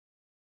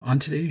On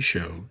today's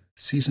show,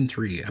 Season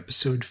 3,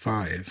 Episode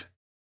 5,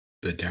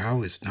 The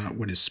Tao is not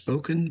what is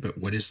spoken, but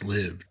what is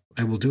lived.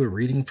 I will do a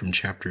reading from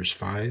chapters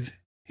 5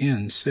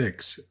 and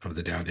 6 of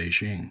the Tao Te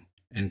Ching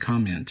and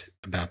comment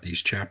about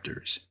these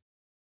chapters.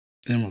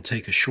 Then we'll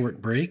take a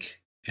short break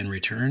and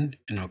return,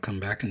 and I'll come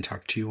back and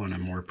talk to you on a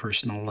more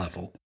personal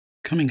level.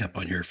 Coming up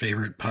on your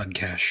favorite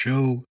podcast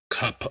show,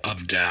 Cup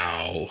of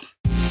Tao.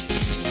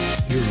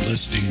 You're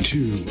listening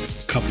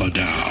to Cup of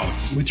Tao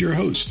with your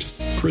host,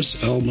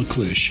 Chris L.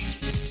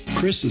 McClish.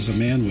 Chris is a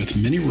man with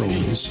many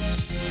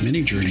roles,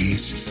 many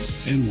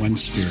journeys, and one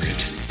spirit.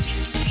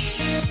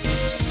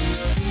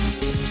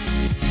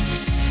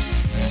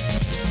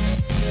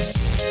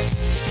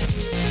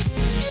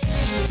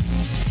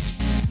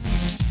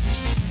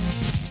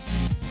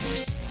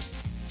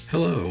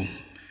 Hello,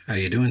 how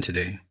you doing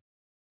today?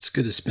 It's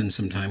good to spend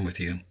some time with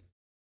you,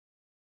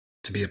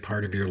 to be a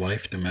part of your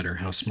life no matter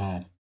how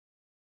small.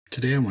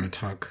 Today I want to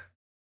talk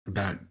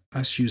about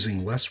us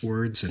using less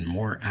words and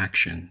more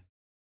action,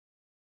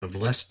 of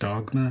less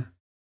dogma,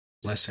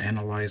 less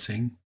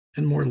analyzing,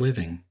 and more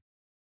living.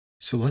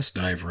 So let's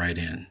dive right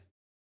in.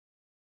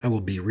 I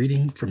will be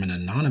reading from an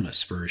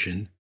anonymous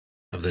version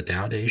of the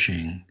Tao Te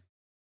Ching,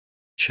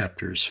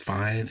 chapters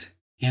 5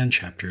 and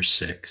chapter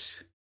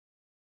 6.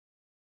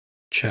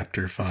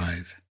 Chapter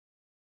 5.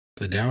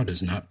 The Tao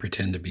does not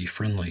pretend to be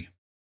friendly.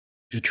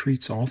 It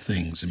treats all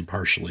things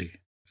impartially,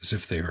 as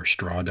if they are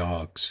straw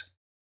dogs.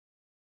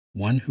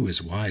 One who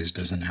is wise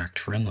doesn't act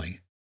friendly.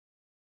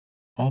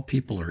 All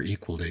people are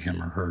equal to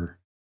him or her.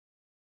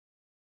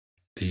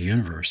 The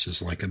universe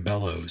is like a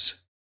bellows.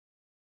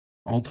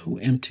 Although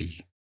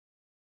empty,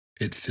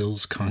 it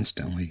fills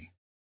constantly.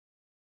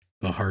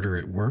 The harder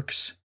it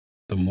works,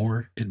 the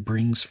more it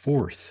brings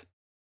forth.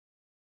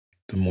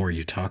 The more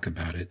you talk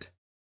about it,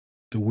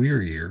 the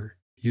wearier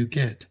you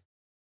get.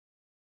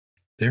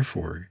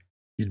 Therefore,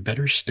 you'd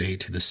better stay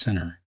to the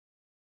center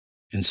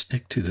and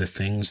stick to the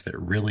things that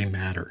really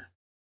matter.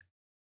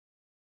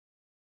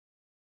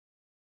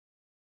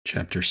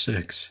 Chapter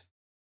 6.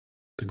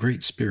 The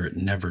Great Spirit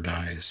never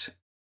dies.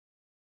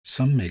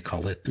 Some may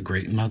call it the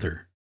Great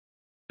Mother.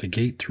 The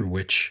gate through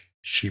which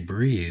she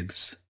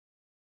breathes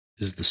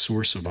is the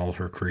source of all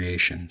her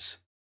creations.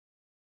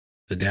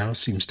 The Tao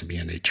seems to be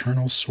an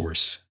eternal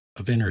source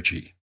of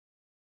energy.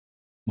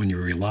 When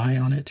you rely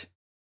on it,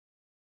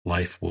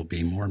 life will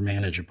be more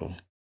manageable.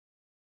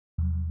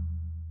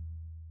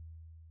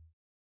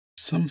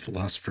 Some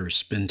philosophers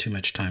spend too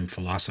much time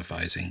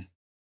philosophizing,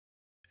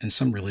 and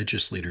some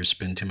religious leaders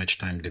spend too much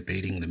time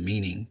debating the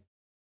meaning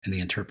and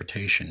the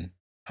interpretation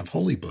of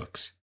holy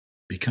books,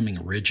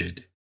 becoming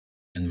rigid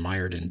and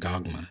mired in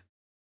dogma.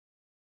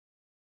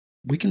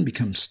 We can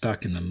become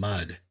stuck in the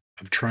mud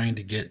of trying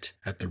to get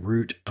at the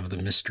root of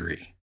the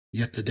mystery,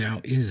 yet the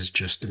Tao is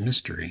just a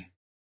mystery.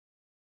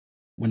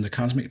 When the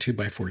cosmic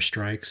 2x4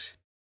 strikes,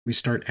 we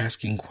start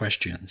asking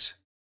questions.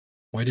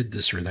 Why did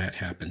this or that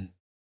happen?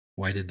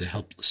 Why did the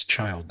helpless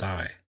child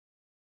die?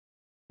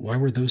 Why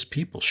were those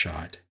people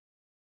shot?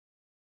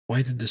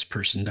 Why did this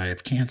person die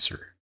of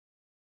cancer?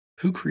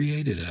 Who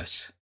created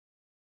us?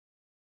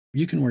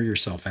 You can wear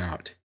yourself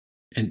out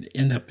and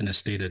end up in a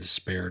state of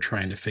despair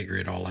trying to figure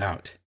it all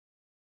out.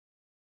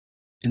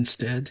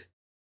 Instead,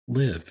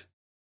 live.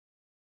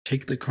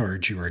 Take the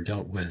cards you are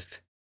dealt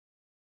with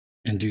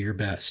and do your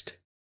best.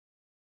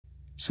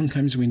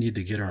 Sometimes we need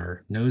to get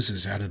our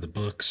noses out of the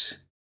books,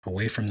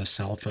 away from the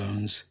cell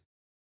phones,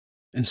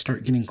 and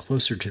start getting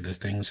closer to the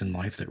things in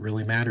life that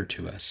really matter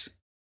to us.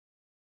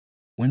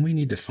 When we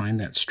need to find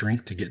that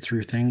strength to get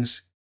through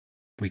things,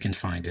 we can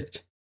find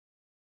it.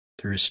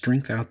 There is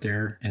strength out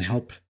there and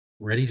help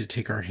ready to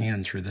take our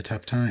hand through the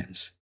tough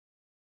times.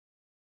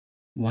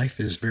 Life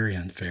is very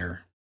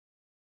unfair.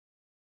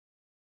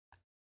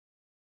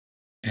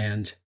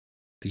 And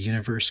the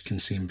universe can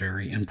seem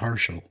very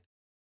impartial.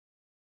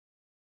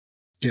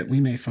 Yet we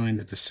may find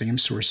that the same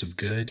source of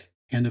good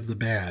and of the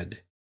bad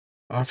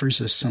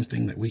offers us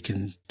something that we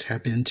can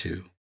tap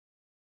into.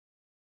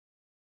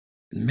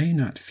 It may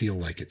not feel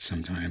like it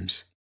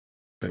sometimes,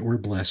 but we're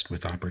blessed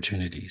with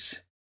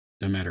opportunities,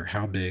 no matter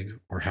how big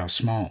or how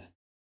small.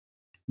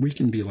 We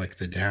can be like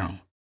the Tao.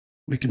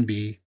 We can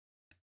be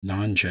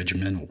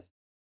non-judgmental.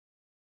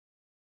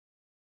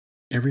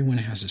 Everyone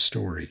has a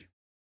story.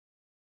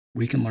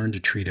 We can learn to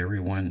treat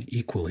everyone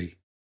equally.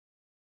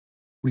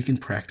 We can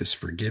practice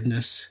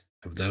forgiveness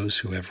of those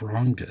who have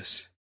wronged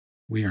us.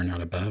 We are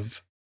not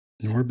above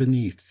nor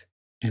beneath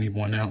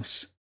anyone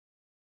else.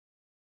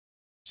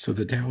 So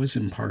the Tao is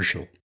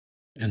impartial,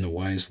 and the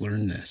wise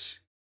learn this.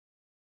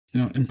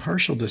 Now,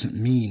 impartial doesn't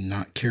mean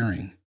not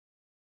caring,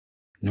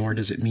 nor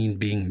does it mean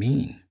being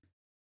mean,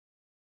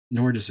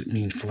 nor does it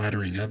mean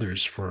flattering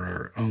others for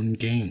our own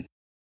gain.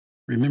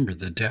 Remember,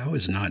 the Tao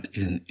is not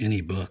in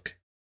any book.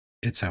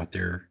 It's out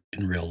there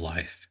in real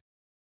life,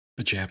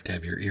 but you have to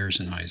have your ears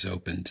and eyes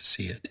open to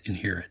see it and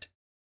hear it.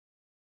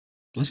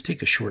 Let's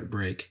take a short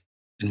break,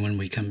 and when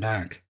we come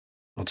back,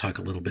 I'll talk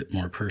a little bit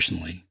more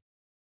personally.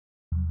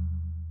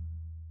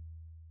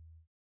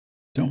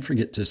 Don't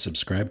forget to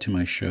subscribe to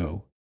my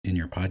show in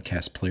your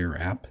podcast player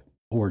app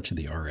or to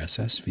the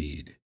RSS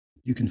feed.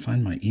 You can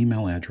find my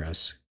email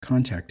address,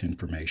 contact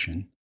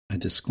information, a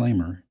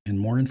disclaimer, and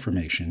more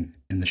information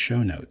in the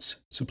show notes,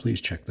 so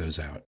please check those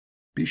out.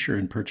 Be sure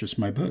and purchase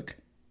my book,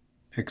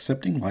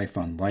 Accepting Life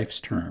on Life's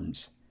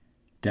Terms,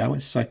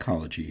 Taoist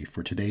Psychology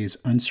for Today's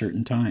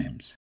Uncertain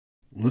Times.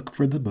 Look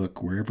for the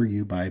book wherever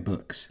you buy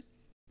books.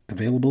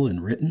 Available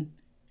in written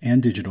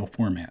and digital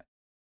format.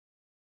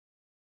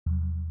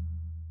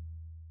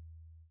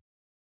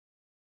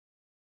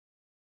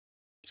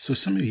 So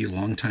some of you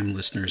longtime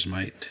listeners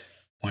might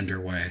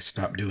wonder why I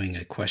stopped doing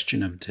a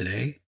question of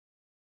today.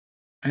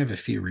 I have a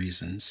few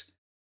reasons.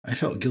 I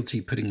felt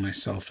guilty putting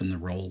myself in the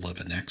role of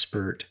an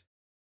expert.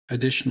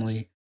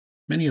 Additionally,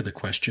 many of the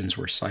questions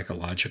were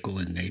psychological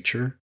in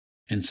nature,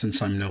 and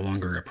since I'm no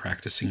longer a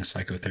practicing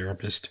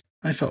psychotherapist,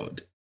 I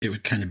felt it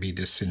would kind of be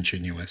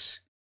disingenuous.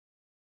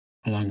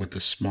 Along with the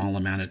small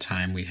amount of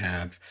time we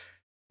have,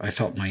 I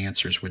felt my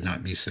answers would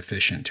not be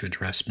sufficient to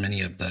address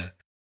many of the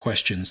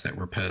questions that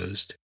were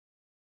posed.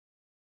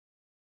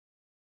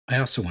 I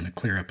also want to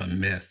clear up a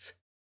myth.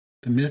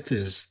 The myth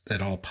is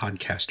that all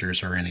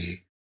podcasters are in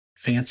a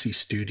fancy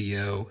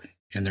studio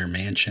in their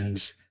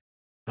mansions,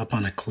 up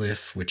on a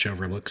cliff which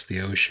overlooks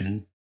the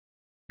ocean,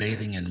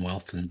 bathing in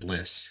wealth and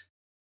bliss,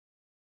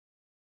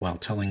 while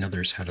telling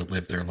others how to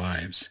live their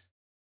lives.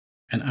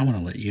 And I want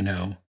to let you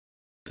know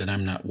that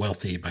I'm not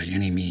wealthy by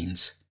any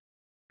means.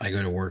 I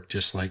go to work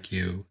just like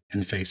you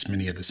and face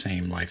many of the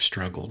same life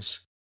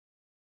struggles.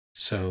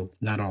 So,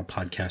 not all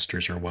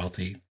podcasters are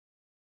wealthy.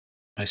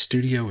 My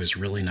studio is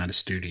really not a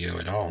studio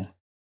at all.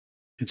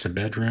 It's a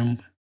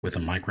bedroom with a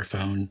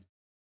microphone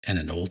and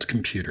an old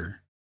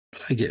computer,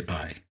 but I get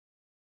by.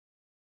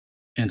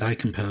 And I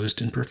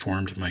composed and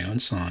performed my own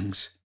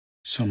songs,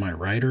 so my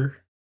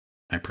writer,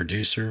 my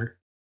producer,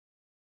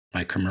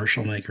 my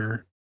commercial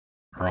maker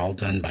are all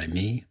done by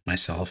me,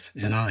 myself,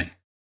 and I.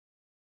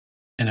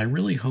 And I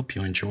really hope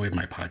you enjoy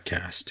my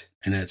podcast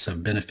and it's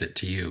of benefit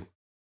to you.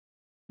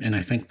 And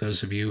I thank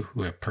those of you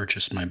who have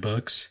purchased my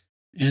books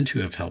and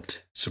who have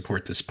helped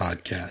support this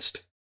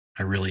podcast.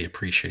 I really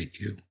appreciate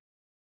you.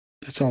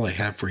 That's all I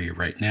have for you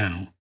right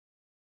now.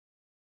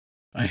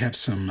 I have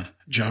some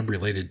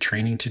job-related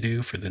training to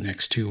do for the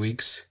next 2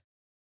 weeks,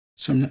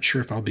 so I'm not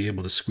sure if I'll be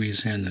able to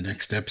squeeze in the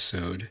next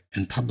episode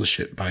and publish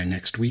it by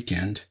next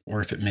weekend,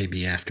 or if it may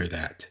be after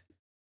that.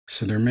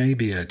 So there may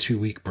be a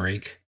 2-week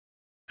break.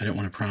 I don't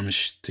want to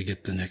promise to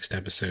get the next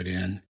episode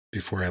in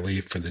before I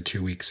leave for the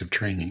 2 weeks of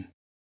training.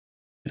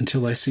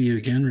 Until I see you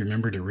again,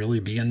 remember to really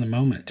be in the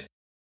moment.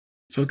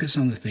 Focus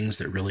on the things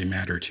that really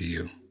matter to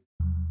you.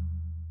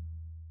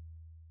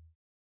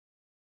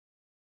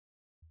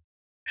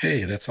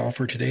 Hey, that's all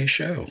for today's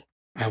show.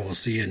 I will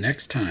see you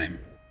next time.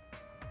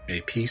 May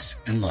peace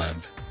and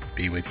love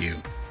be with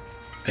you.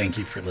 Thank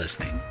you for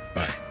listening.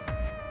 Bye.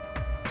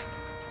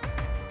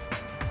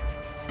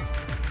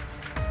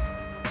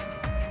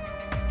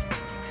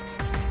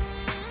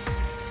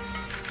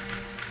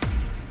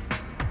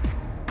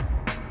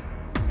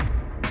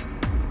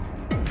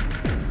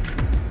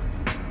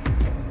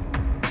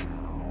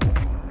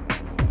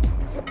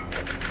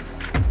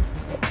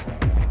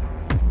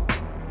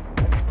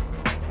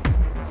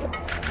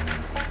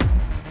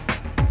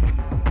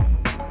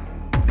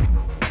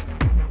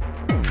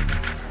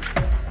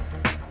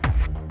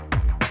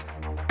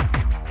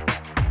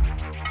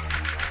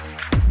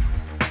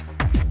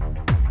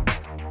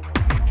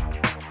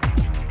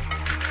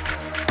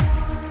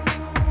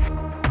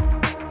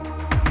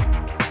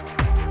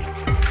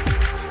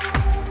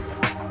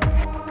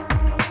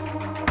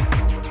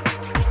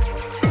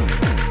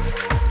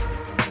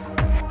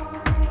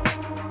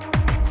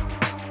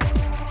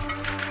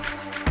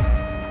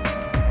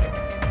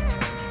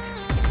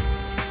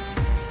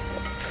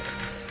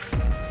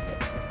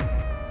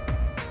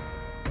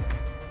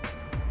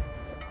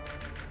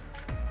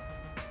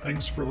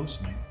 Thanks for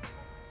listening.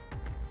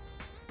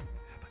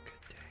 Have a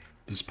good day.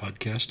 This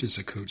podcast is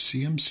a Coach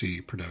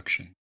CMC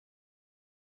production.